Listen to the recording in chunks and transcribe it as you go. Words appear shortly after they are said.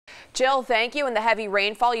Jill, thank you. And the heavy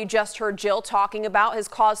rainfall you just heard Jill talking about has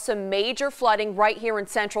caused some major flooding right here in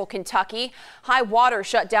central Kentucky. High water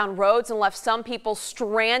shut down roads and left some people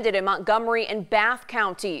stranded in Montgomery and Bath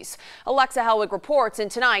counties. Alexa Helwig reports in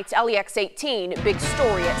tonight's LEX 18 Big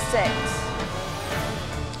Story at 6.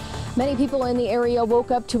 Many people in the area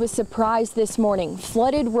woke up to a surprise this morning.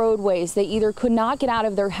 Flooded roadways. They either could not get out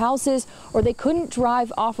of their houses or they couldn't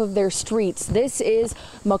drive off of their streets. This is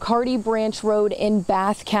McCarty Branch Road in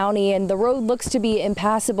Bath County, and the road looks to be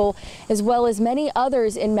impassable, as well as many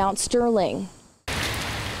others in Mount Sterling.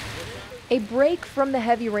 A break from the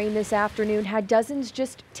heavy rain this afternoon had dozens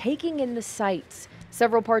just taking in the sights.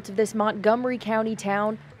 Several parts of this Montgomery County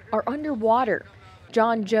town are underwater.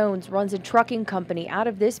 John Jones runs a trucking company out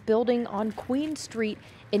of this building on Queen Street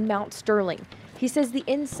in Mount Sterling. He says the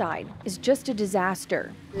inside is just a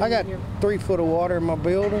disaster. I got 3 foot of water in my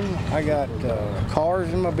building. I got cars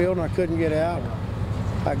in my building I couldn't get out.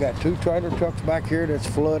 I got 2 trailer trucks back here that's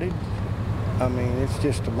flooded. I mean, it's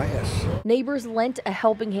just a mess. Neighbors lent a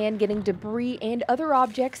helping hand getting debris and other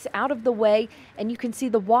objects out of the way, and you can see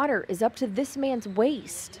the water is up to this man's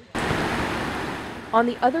waist. On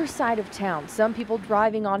the other side of town, some people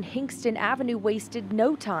driving on Hinkston Avenue wasted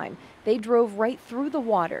no time. They drove right through the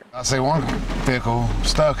water. I see one vehicle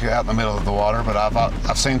stuck out in the middle of the water, but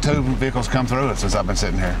I've seen 2 vehicles come through it since I've been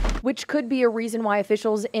sitting here. Which could be a reason why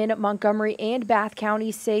officials in Montgomery and Bath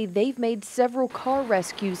County say they've made several car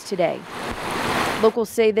rescues today. Locals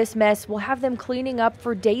say this mess will have them cleaning up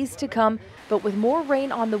for days to come, but with more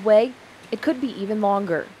rain on the way, it could be even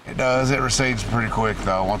longer. It does. It recedes pretty quick,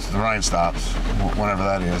 though, once the rain stops, whenever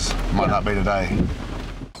that is. Might not be today.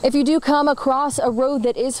 If you do come across a road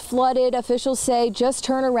that is flooded, officials say just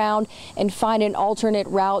turn around and find an alternate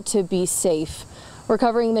route to be safe. We're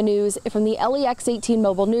covering the news from the LEX 18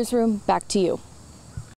 mobile newsroom. Back to you.